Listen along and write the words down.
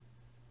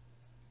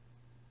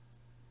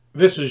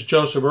This is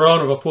Joseph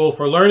Barone of A Fool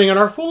for Learning, and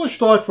our foolish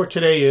thought for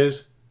today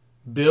is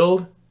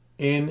build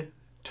in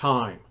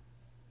time.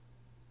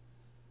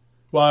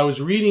 While I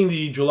was reading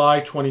the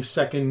July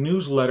 22nd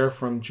newsletter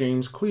from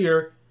James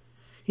Clear,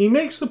 he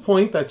makes the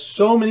point that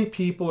so many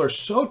people are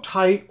so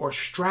tight or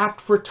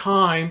strapped for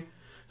time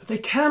that they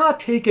cannot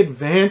take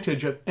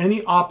advantage of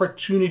any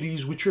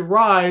opportunities which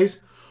arise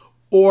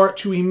or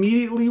to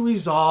immediately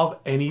resolve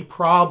any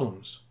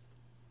problems.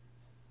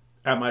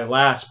 At my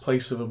last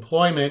place of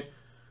employment,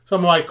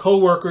 some of my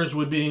coworkers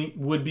would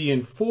be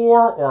in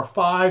 4 or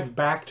 5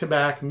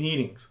 back-to-back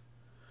meetings.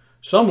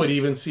 Some would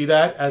even see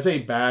that as a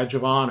badge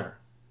of honor.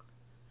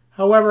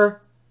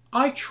 However,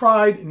 I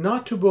tried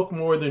not to book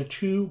more than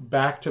 2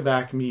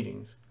 back-to-back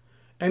meetings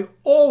and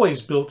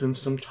always built in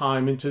some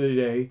time into the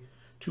day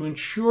to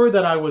ensure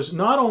that I was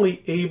not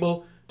only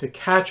able to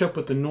catch up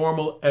with the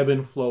normal ebb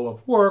and flow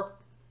of work,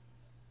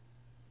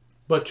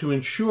 but to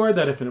ensure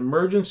that if an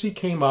emergency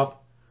came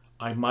up,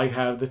 I might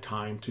have the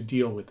time to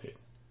deal with it.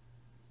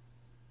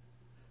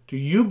 Do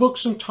you book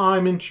some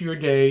time into your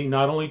day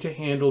not only to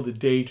handle the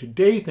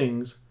day-to-day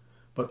things,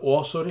 but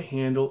also to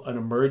handle an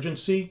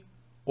emergency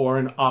or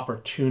an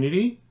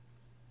opportunity?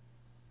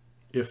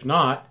 If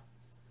not,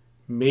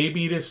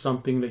 maybe it is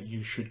something that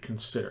you should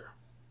consider.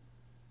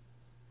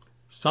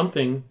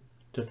 Something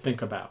to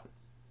think about.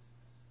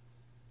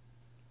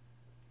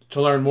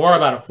 To learn more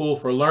about A Fool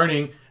for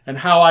Learning and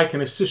how I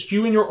can assist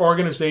you and your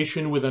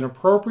organization with an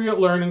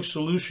appropriate learning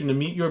solution to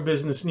meet your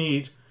business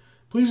needs,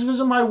 please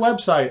visit my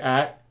website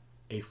at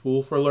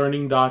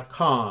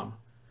afoolforlearning.com.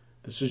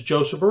 This is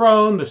Joseph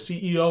Barone, the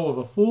CEO of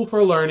A Fool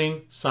for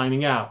Learning,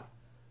 signing out.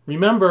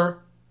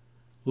 Remember,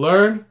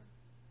 learn,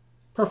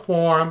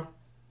 perform,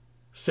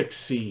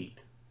 succeed.